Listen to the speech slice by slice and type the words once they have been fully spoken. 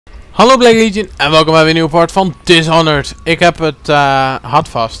Hallo Black Legion en welkom bij weer een nieuwe part van Dishonored. Ik heb het hart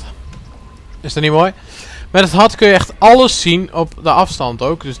vast. Is dat niet mooi? Met het hart kun je echt alles zien op de afstand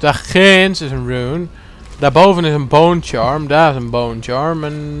ook. Dus daar ginds is een rune. Daarboven is een bone charm. Daar is een bone charm.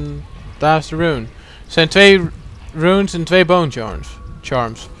 En daar is de rune. Er zijn 2 runes en 2 bone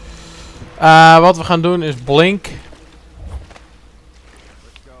charms. Wat we gaan doen is blink.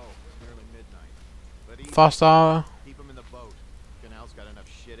 Vasthouden.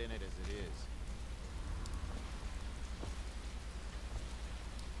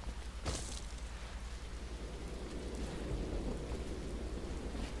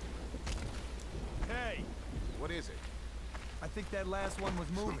 What is it? I think that last one was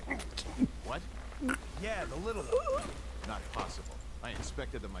moving. What? Yeah, the little one. Not possible. I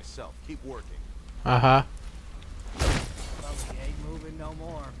inspected them myself. Keep working. Aha. Well, he ain't moving no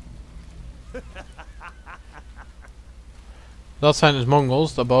more. Dat zijn dus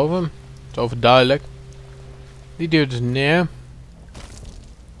Mongols daarboven. Dat is overduidelijk. Die duwt dus neer.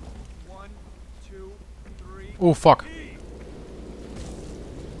 Oeh, fuck.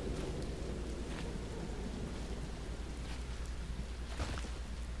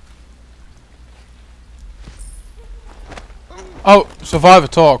 Oh, survivor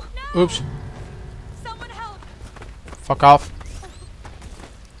talk. Oops. Fuck off.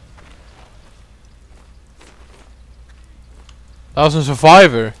 Dat was een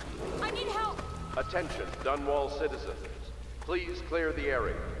survivor. Attention, Dunwall citizens. Please clear the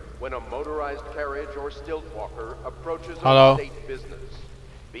area when a motorized carriage or stilt walker approaches a state business.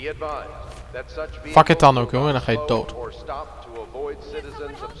 Be advised that such vehicles Fuck het dan ook, jongen, dan ga je dood. or stop to avoid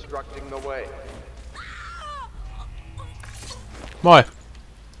citizens obstructing the way. Mooi.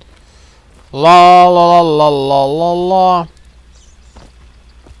 La la la la la la.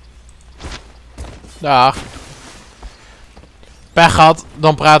 Dag. Pech gehad,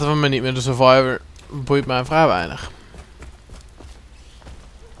 dan praten we maar niet met de survivor. Boeit mij vrij weinig.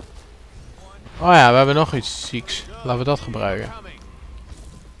 Oh ja, we hebben nog iets zieks. Laten we dat gebruiken.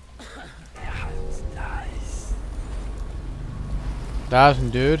 Daar is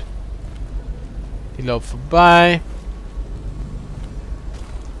een deur. Die loopt voorbij.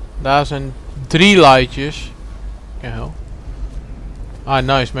 Daar zijn 3 lightjes. Ja, hel. Ah,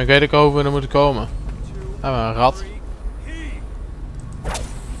 nice. Maar ik weet ook over en dan moet ik komen. Daar hebben we een rat.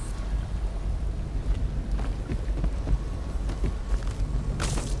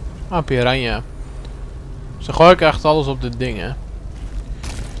 Ah, piranha. Ze gooien ik echt alles op de dingen.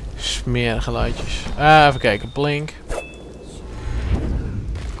 Smerige lightjes. Even kijken. Blink.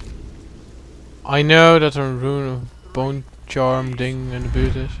 I know dat er een rune of bone charm ding in de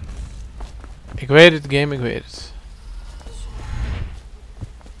buurt is. Ik weet het, game, ik weet het.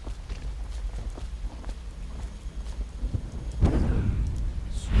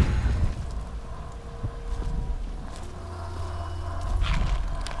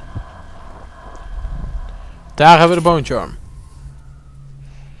 Daar hebben we de bone charm.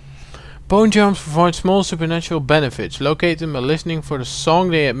 Bone charms provide small supernatural benefits. Locate them by listening for the song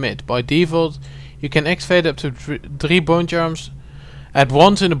they emit. By default, you can activate up to 3 bone charms at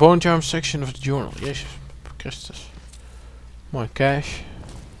once in the bone charms section of the journal. Jezus Christus. Mooi cash.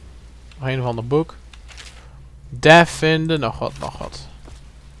 Nog een of ander boek. Def vinden. Nog wat, nog wat.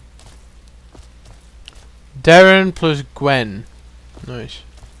 Darren plus Gwen. Nice.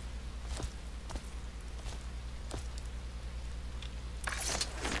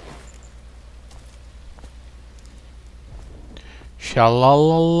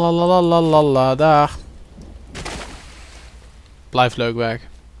 Shalalalalala, dag. Blijft leuk werk.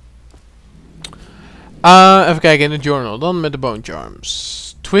 Even kijken in de journal. Dan met de bone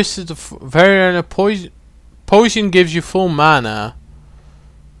charms. Twisted variant potion gives you full mana.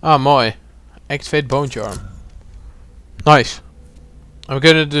 Ah, mooi. Activate bone charm. Nice. En we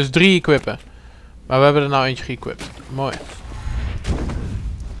kunnen er dus 3 equippen. Maar we hebben er nou eentje geëquipt. Mooi.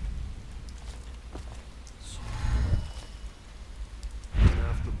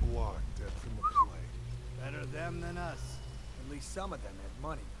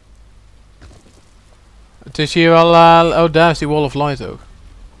 Het is hier wel... oh, daar is die Wall of Light ook.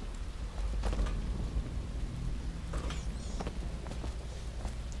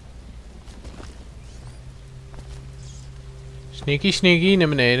 Sneaky, sneaky, naar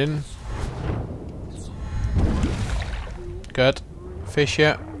beneden. Kut.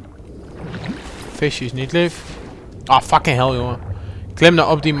 Visje. Visje is niet lief. Ah, fucking hell, jongen. Klim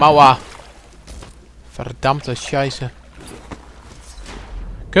nou op die mouwa. Verdampte scheisse.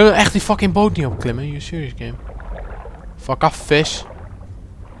 Kunnen we echt die fucking boot niet opklimmen? You serious game? Fuck off, vis.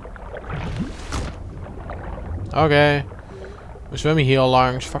 Oké. We zwemmen hier al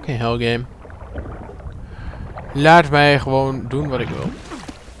langs. Fucking hell game. Laat mij gewoon doen wat ik wil.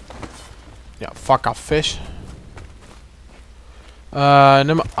 Ja, fuck off vis.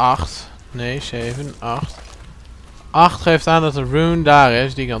 Nummer 8. Nee, 7, 8. 8 geeft aan dat de rune daar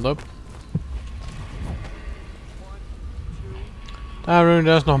is, die kant op. Daar rune,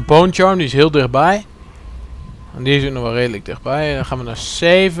 daar is nog een bone charm, die is heel dichtbij. En die is ook nog wel redelijk dichtbij. Dan gaan we naar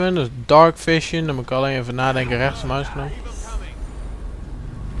 7, dat is dark vision. Dan moet ik alleen even nadenken, rechts muisknop.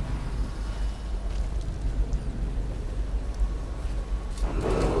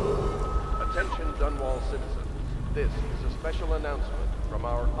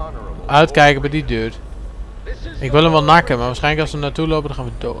 Uitkijken bij die dude. Ik wil hem wel nakken, maar waarschijnlijk als we naartoe lopen, dan gaan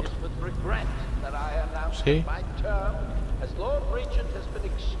we dood. Zie?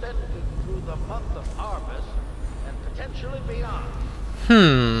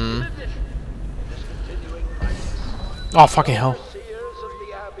 Oh, fucking hell.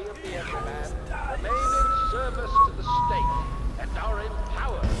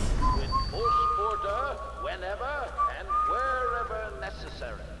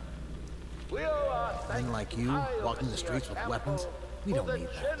 Men like you walking the streets with weapons, we don't need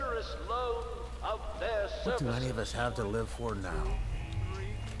that. What do any of us have to live for now?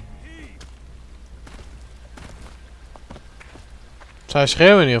 Zij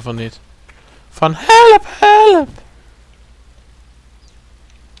schreeuwen in ieder geval niet. Van help, help!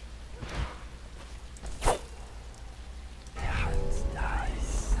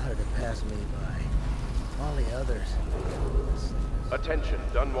 How did it pass me by? All the others. Attention,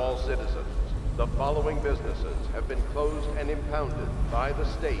 Dunwall citizens. The following businesses have been closed and impounded by the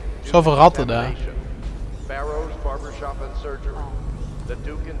state due to Zoveel ratten daar. contamination. Barrow's Barbershop and Surgery, the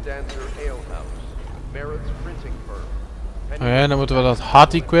Duke and Dancer Ale House, Merritt's Printing Firm. Oh ja, dan moeten we dat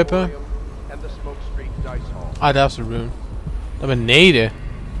hard equippen. And the Smoke Street Dice Hall. Ah, daar is de rune. Naar beneden.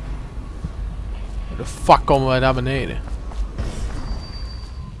 Hoe de fuck komen wij daar beneden?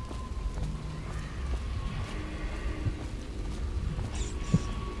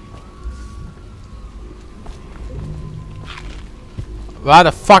 Waar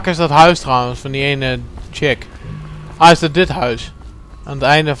de fuck is dat huis trouwens van die ene chick? Ah, is dat dit huis? Aan het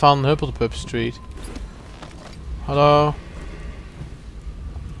einde van Huppelpup Street. Hallo?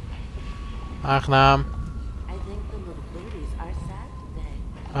 Aangenaam.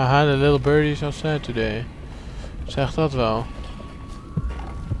 Aha, the little birdies are sad today. Zeg dat wel.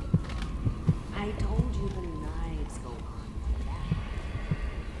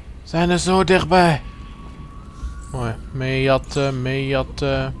 Zijn er zo dichtbij? Mooi. Meejatten,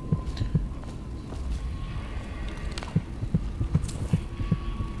 meejatten.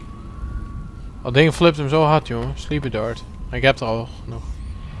 Dat ding flipt hem zo hard, jongen. Sleepy dart. Ik heb er al genoeg.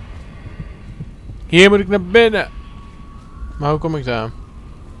 Hier moet ik naar binnen. Maar hoe kom ik daar?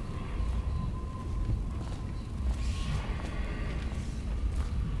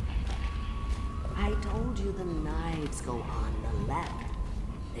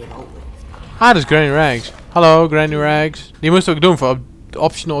 Ah, dat is Granny Rags. Hallo, Granny Rags. Die moest ik ook doen voor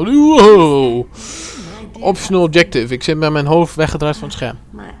optional. Wow. Optional objective. Ik zit met mijn hoofd weggedraaid van het scherm.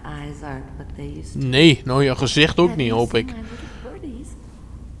 Nee, nou je gezicht ook niet, hoop ik.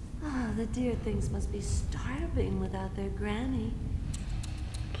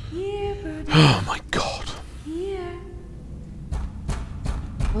 Oh my god.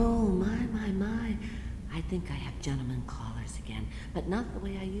 Oh my. I think I have gentlemen callers again, but not the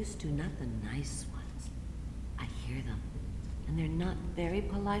way I used to, not the nice ones. I hear them, and they're not very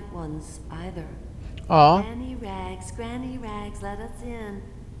polite ones either. Oh. Granny Rags, let us in.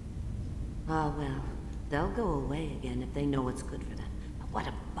 Oh well, they'll go away again if they know what's good for them. But what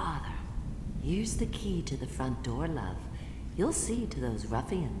a bother. Here's the key to the front door, love. You'll see to those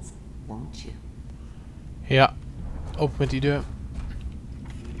ruffians, won't you? Ja, open met die deur.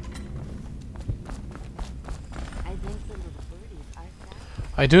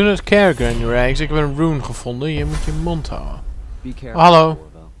 I do not care, Granny Rags. Ik heb een rune gevonden. Je moet je mond houden. Be careful, Hallo.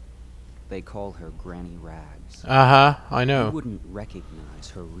 Orville. They call her Granny Rags. Aha, I know. You wouldn't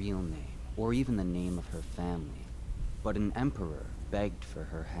recognize her real name, or even the name of her family. But an emperor begged for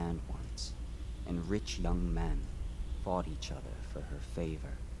her hand once, and rich young men fought each other for her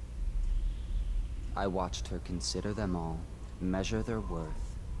favor. I watched her consider them all, measure their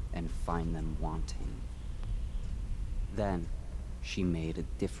worth, and find them wanting. Then, she made a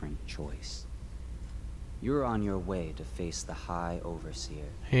different choice. You're on your way to face the High Overseer,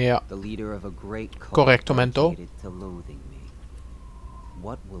 Ja. the leader of a great cult Correcto, mento. dedicated to loathing me.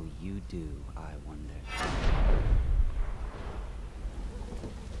 What will you do, I wonder?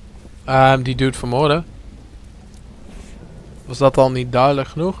 Die dude vermoorden. Was dat al niet duidelijk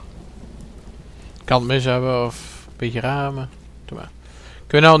genoeg? Kan het mis hebben of een beetje ramen. Doe maar. Kunnen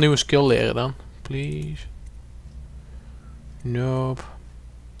we nou een nieuwe skill leren dan? Please. Nope.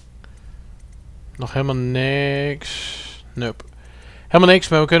 Nog helemaal niks. Nope. Helemaal niks,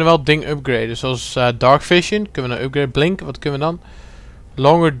 maar we kunnen wel dingen upgraden. Zoals Dark Vision. Kunnen we nou upgraden? Blink. Wat kunnen we dan?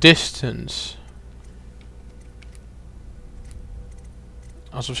 Longer Distance.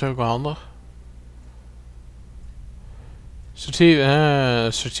 Dat is op zich ook wel handig.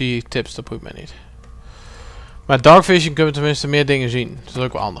 Strategie tips, dat boeit mij niet. Maar Dark Vision kunnen we tenminste meer dingen zien. Dat is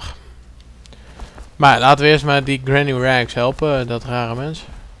ook wel handig. Maar laten we eerst maar die Granny Rags helpen, dat rare mens.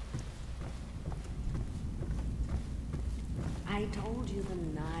 I told you the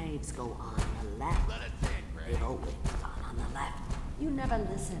knives go on the left. They've always gone on the left. You never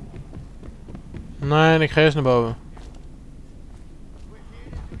listen. Nee, ik ga eerst naar boven.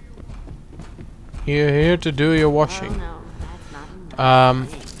 You're here to do your washing. Oh no, that's not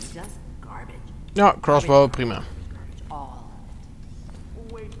enough. Just garbage. Ja, crossbow, prima. All.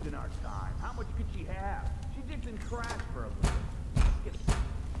 We're wasting our time. How much could she have? She dipped in trash for a little.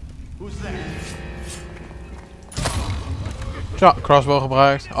 Who's that? Zo, crossbow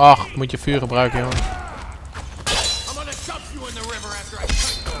gebruikt. Ach, moet je vuur gebruiken, jongen.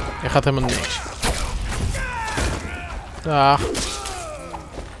 Je gaat helemaal niks. Dag.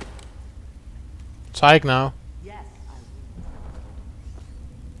 Wat zei ik nou?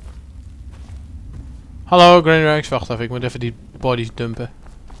 Hallo, Granny Rags. Wacht even, ik moet even die bodies dumpen.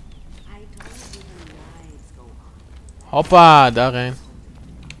 Hoppa, daarheen.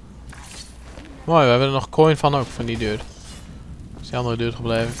 Mooi, we hebben er nog coin van ook, van die deur. Is die andere deur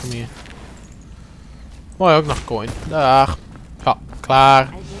gebleven? Kom hier. Mooi, ook nog coin. Dag. Ja,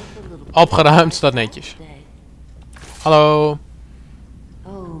 klaar. Opgeruimd, staat netjes. Hallo.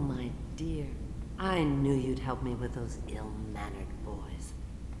 Oh, my dear. I knew you'd help me with those ill-mannered boys.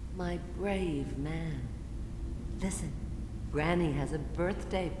 My brave man. Listen, Granny has a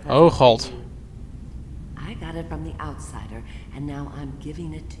birthday present. Oh, God. for you. I got it from the outsider, and now I'm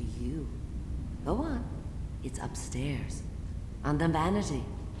giving it to you. Go on. It's upstairs. On the vanity.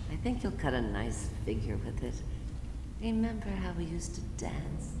 I think you'll cut a nice figure with it. Remember how we used to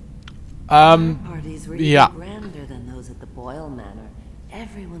dance? Our parties were ja. even grander than those at the Boyle Manor.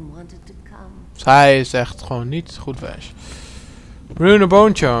 Everyone wanted to come. Zij is echt gewoon niet goed wijs. Rune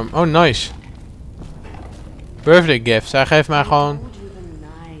Bone Charm. Oh, nice. Birthday gift. Zij geeft mij gewoon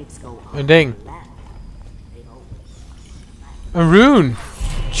een ding. Een rune.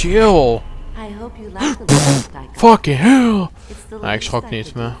 Chill. I hope you like the gift I got. Fucking hell. It's the Nee, ik least schrok I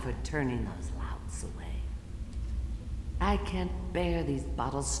niet, could do maar... for turning those louts away. I can't bear these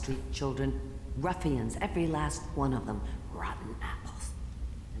Bottle Street children. Ruffians, every last one of them. Rotten apples.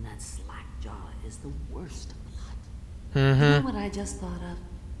 And that slackjaw is the worst lot. You know what I just thought of?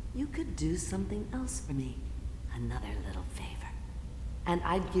 You could do something else for me. Another little favor. And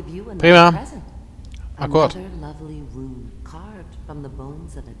I'd give you another Prima. present. Akkoord. Another lovely rune carved from the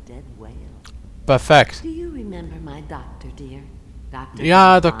bones of a dead whale. Perfect. Do you remember my doctor, dear? Dr.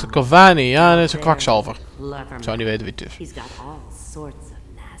 Ja, Dr. Cavani. Ja, dat is een Very kwakzalver. clever Ik zou niet man. weten wie het is. He's got all sorts of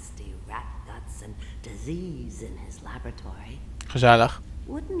nasty rat guts and disease in his laboratory. Gezellig.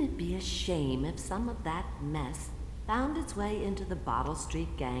 Wouldn't it be a shame if some of that mess found its way into the Bottle Street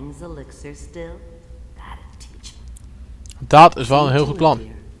gang's elixir still? That'd teach him. Dat is wel een heel goed plan.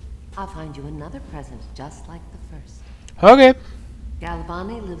 I'll find you another present just like the first. Oké.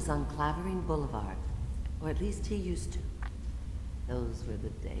 Galvani lives on Clavering Boulevard. Or at least he used to. Those were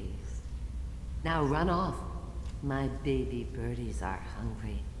the days. Now run off. My baby birdies are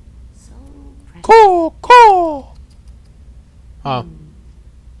hungry. So precious. Cool, cool. Oh.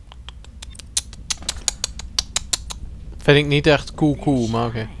 Vind ik niet echt cool, maar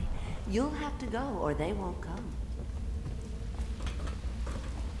oké. You'll have to go or they won't come.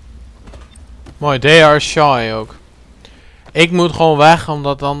 Mooi, they are shy ook. Ik moet gewoon weg,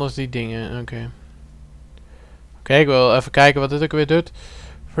 omdat anders die dingen... Oké. Oké, ik wil even kijken wat dit ook weer doet.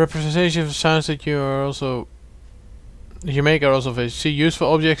 Representation of sounds that you are also... You make are also see useful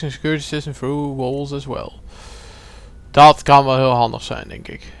objects in security system through walls as well. Dat kan wel heel handig zijn, denk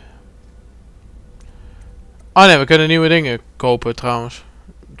ik. Oh nee, we kunnen nieuwe dingen kopen trouwens.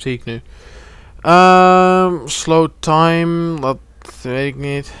 Dat zie ik nu. Slow time, dat weet ik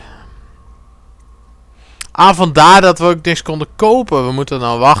niet. Ah, vandaar dat we ook niks konden kopen. We moeten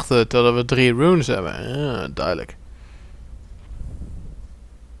nou wachten totdat we 3 runes hebben. Ja, duidelijk.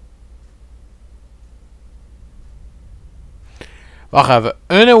 Wacht even.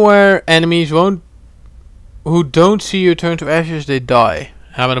 Unaware enemies who don't see you turn to ashes, they die.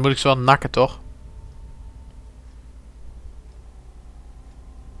 Ja, maar dan moet ik ze wel nakken, toch?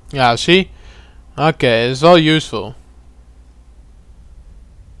 Ja, zie. Oké, dat is wel useful.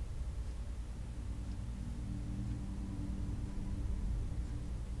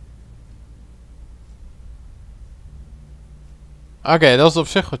 Oké, dat is op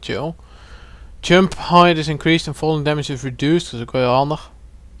zich wat chill. Jump height is increased and falling damage is reduced. Dat is ook wel heel handig.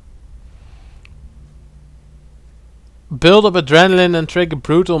 Build up adrenaline and trigger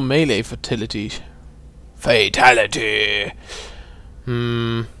brutal melee fatalities. Fatality.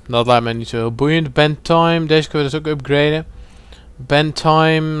 Dat lijkt mij niet zo heel boeiend. Bend time. Deze kunnen we dus ook upgraden. Bend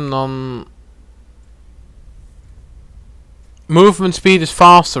time. Dan... Movement speed is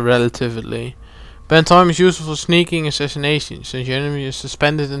faster relatively. Bend time is useful for sneaking assassinations, since your enemy is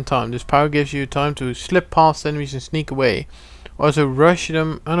suspended in time. This power gives you time to slip past enemies and sneak away. Or to rush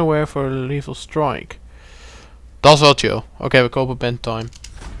them unaware for a lethal strike. Dat is wel chill. Oké, we kopen bend time.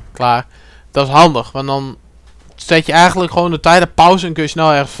 Klaar. Dat is handig, want dan zet je eigenlijk gewoon de tijd op pauze en kun je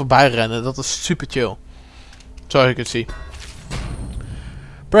snel ergens voorbij rennen. Dat is super chill. Zoals ik het zie.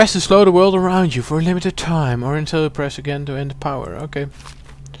 Press to slow the world around you for a limited time. Or until you press again to end the power. Oké.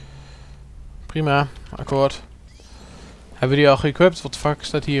 Prima, akkoord. Hebben we die al geëquipt? Wat de fuck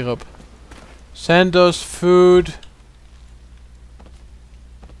staat hierop? Santos food.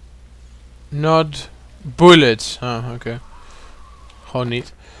 Not bullets. Ah, oké. Gewoon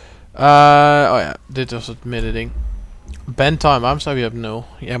niet. Oh ja, dit was het middending. Bend time, waarom staat hij op 0?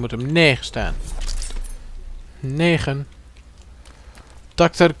 Jij moet op 9 staan. 9.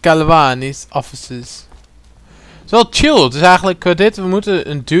 Dr. Calvani's offices. Het is wel chill. Het is eigenlijk dit. We moeten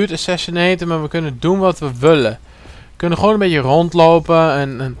een dude assassinaten, maar we kunnen doen wat we willen. We kunnen gewoon een beetje rondlopen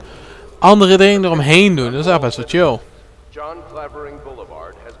en andere dingen eromheen doen. Dat is echt best wel chill.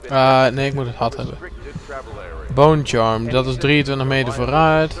 Nee, ik moet het hard hebben. Bone Charm, dat is 23 meter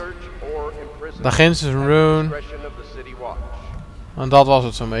vooruit. Daar ginds is een rune. En dat was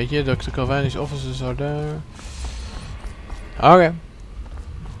het zo'n beetje. Dr. Calvani's offices are there. Oké.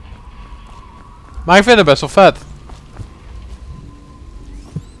 Maar ik vind het best wel vet.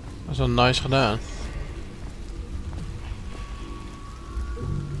 Dat is wel nice gedaan.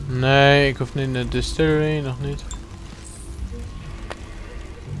 Nee, ik hoef niet naar de distillery, nog niet.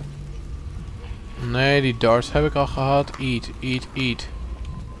 Nee, die darts heb ik al gehad. Eat, eat, eat.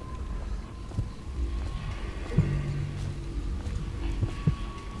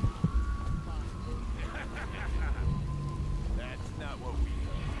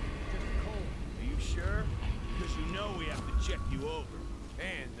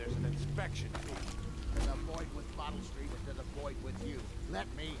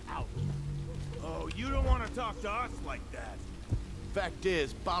 Fact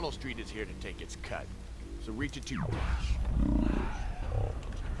is, Bottle Street is here to take its cut. So reach it to your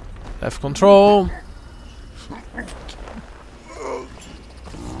Left control.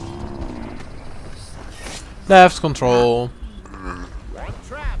 Left control.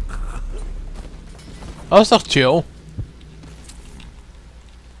 Dat is toch chill?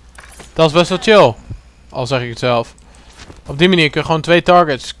 Dat is best wel chill. Al zeg ik het zelf. Op die manier kun je gewoon 2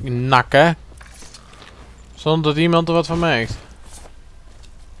 targets nakken. Zonder dat iemand er wat van merkt.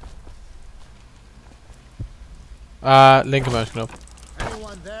 Linkermuisknop.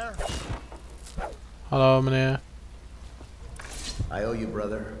 Hallo meneer. I owe you,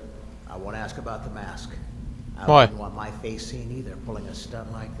 brother. I want to ask about the mask. I Mooi. wouldn't want my face seen either, pulling a stunt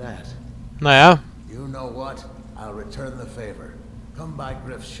like that. Nou ja. You know what? I'll return the favor. Come by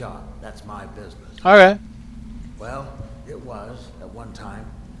Griff's shop. That's my business. Okay. Well, it was at one time,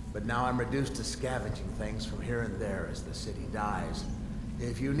 but now I'm reduced to scavenging things from here and there as the city dies.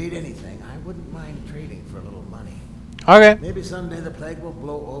 If you need anything, I wouldn't mind trading for a little money. Okay. Maybe someday the plague will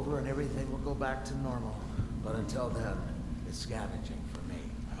blow over and everything will go back to normal. But until then, it's scavenging for me.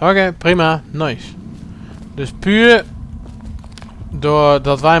 Oké, prima. Nice. Dus puur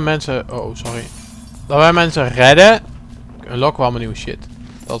doordat wij mensen... Oh, sorry. Dat wij mensen redden, unlocken we allemaal nieuwe shit.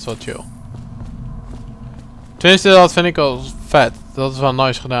 Dat is wel chill. Tenminste, dat vind ik al vet. Dat is wel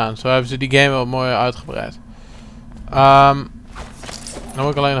nice gedaan. Zo hebben ze die game wel mooi uitgebreid. Dan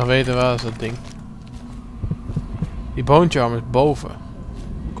moet ik alleen nog weten, waar is dat ding. Die bone charm is boven.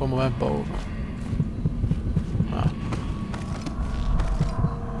 Komen wij boven. Nou.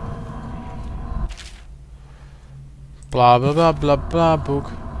 Bla bla bla bla bla boek.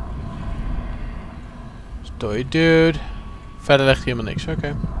 Story dude. Verder ligt hier helemaal niks.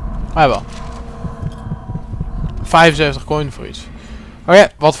 Oké. Ah wel. 75 coin voor iets. Oké,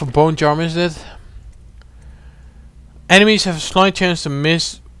 wat voor bone charm is dit? Enemies have a slight chance to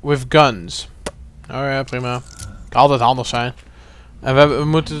miss with guns. Oké, prima. Kan altijd handig zijn. En we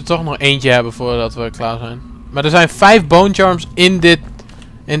moeten er toch nog eentje hebben voordat we klaar zijn. Maar er zijn 5 bone charms in dit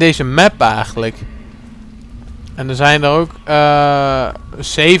In deze map eigenlijk. En er zijn er ook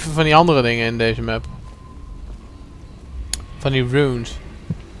 7 van die andere dingen in deze map. Van die runes.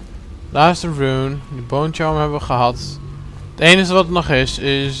 Daar is de rune. Die bone charm hebben we gehad. Het enige wat er nog is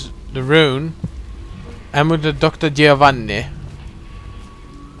de rune. En moet de Dr. Giovanni.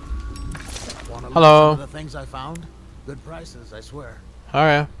 Hallo.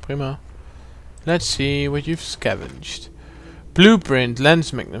 Oké, prima. Let's see what you've scavenged. Blueprint,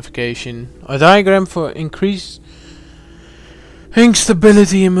 lens magnification. A diagram for increasing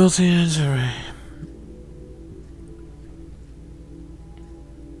stability in multi-array.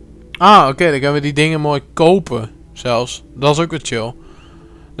 Ah, oké, dan kunnen we die dingen mooi kopen. Zelfs. Dat is ook weer chill.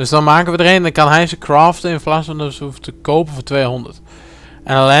 Dus dan maken we er een. Dan kan hij ze craften in plaats van dat ze hoeven te kopen voor 200.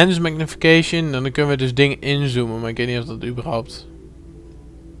 En een lens magnification. En dan kunnen we dus dingen inzoomen. Maar ik weet niet of dat überhaupt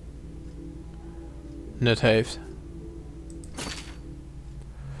nut heeft.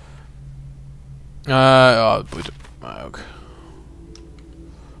 Ja, het boeit mij ook.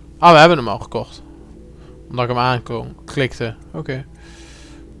 Ah, we hebben hem al gekocht. Omdat ik hem aanklikte. Oké.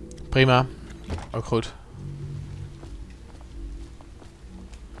 Prima. Ook goed.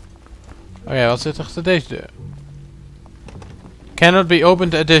 Oké, wat zit er achter deze deur? Cannot be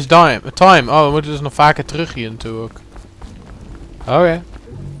opened at this time. Oh, we moeten dus nog vaker terug hier naartoe ook. Oké.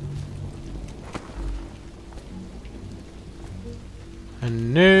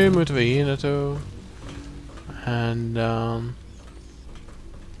 En nu moeten we hier naartoe. En dan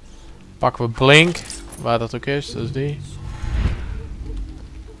pakken we Blink. Waar dat ook is, dat is die.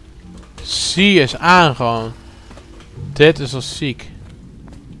 Zie eens aan gewoon. Dit is al ziek.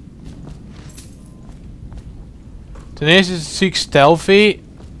 Ten eerste is het ziek stealthy.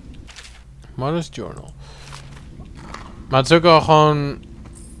 Mother's Journal. Maar het is ook wel gewoon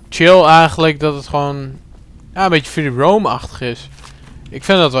chill eigenlijk dat het gewoon ja, een beetje free roam-achtig is. Ik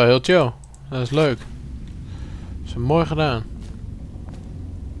vind dat wel heel chill. Dat is leuk. Dat is mooi gedaan.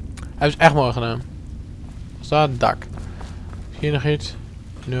 Hij is echt mooi gedaan. Wat staat het dak? Is hier nog iets?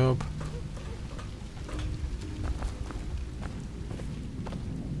 Nope.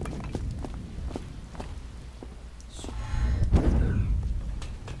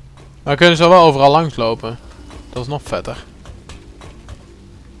 Maar we kunnen zo wel overal langs lopen. Dat is nog vetter.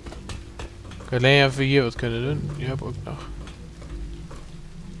 Ik had alleen even hier wat kunnen doen. Die heb ik ook nog.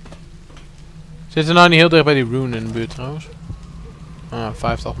 Zitten we nou niet heel dicht bij die rune in de buurt trouwens? Ah,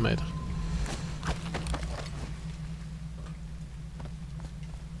 50 meter.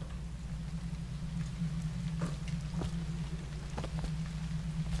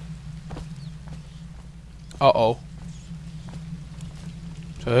 Oh.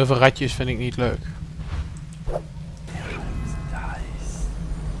 Zo heel veel ratjes vind ik niet leuk.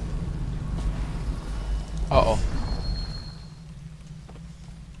 Oh.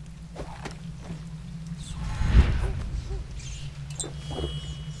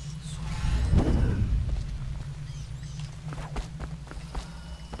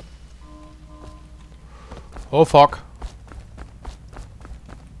 Oh fuck.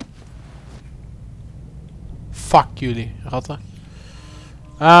 Fuck jullie, ratten.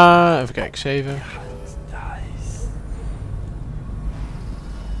 Even kijken, 7.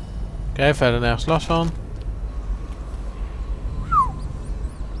 Oké, verder nergens last van.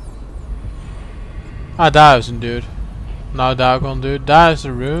 Ah, daar is een deur. Nou, daar ook wel een deur. Daar is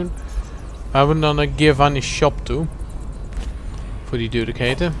de rune. We moeten dan naar Giovanni's shop toe. Voor die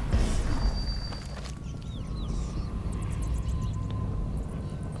duidelijkheden.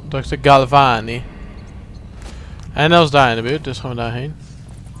 Dr. Galvani. En dat is daar in de buurt, dus gaan we daarheen.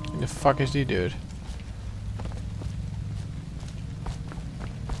 De fuck is die deur?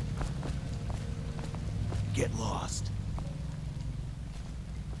 Get lost.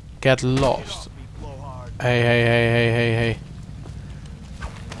 Get lost. Hey.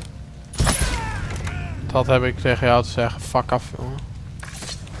 Dat heb ik tegen jou te zeggen. Fuck af, jongen.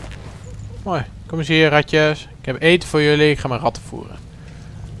 Mooi. Kom eens hier, ratjes. Ik heb eten voor jullie. Ik ga mijn ratten voeren.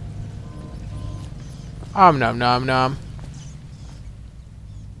 Naam.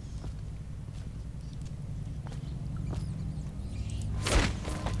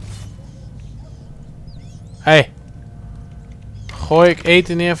 Hey. Gooi ik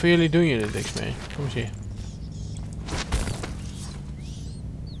eten neer voor jullie, doen jullie er niks mee. Kom eens hier.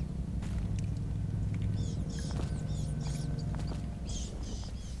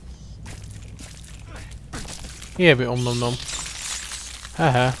 Hier heb je om.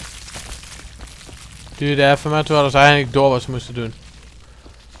 Haha. Duurde even, maar toen hadden ze eigenlijk door wat ze moesten doen.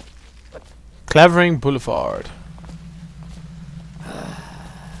 Clevering Boulevard.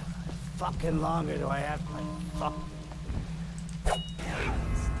 Fucking longer do I have to fuck?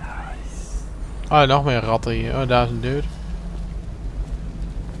 Oh, nog meer ratten hier. Oh, daar is een deur.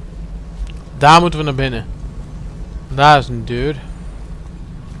 Daar moeten we naar binnen. Daar is een deur.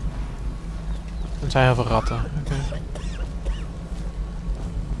 Er zijn heel veel ratten. Okay.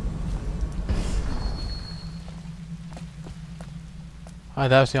 Ah,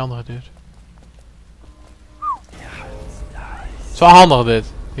 daar is die andere deur. Het is wel handig dit.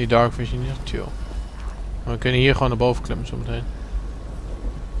 Die dark vision is echt chill. Maar we kunnen hier gewoon naar boven klimmen zometeen.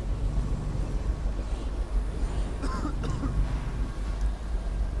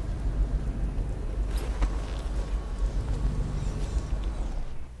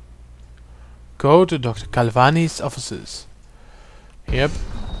 Go to Dr. Calvani's offices. Yep.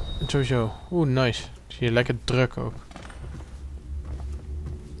 Sowieso. Oeh, nice. Zie je lekker druk ook.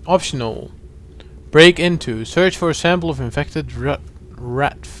 Optional. Break into. Search for a sample of infected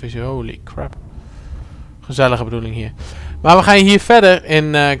rat fish. Holy crap. Gezellige bedoeling hier. Maar we gaan hier verder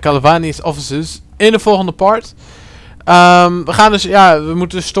in Calvani's offices. In de volgende part. We gaan dus, ja, we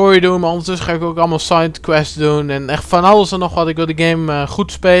moeten de story doen. Maar ondertussen ga ik ook allemaal side quests doen. En echt van alles en nog wat. Ik wil de game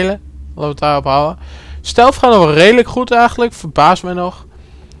goed spelen. Laten we het daarop houden. Stealth gaat nog redelijk goed eigenlijk. Verbaast mij nog.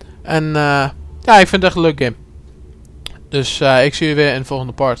 En ja, ik vind het echt een leuk game. Dus ik zie je weer in de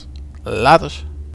volgende part. Laters.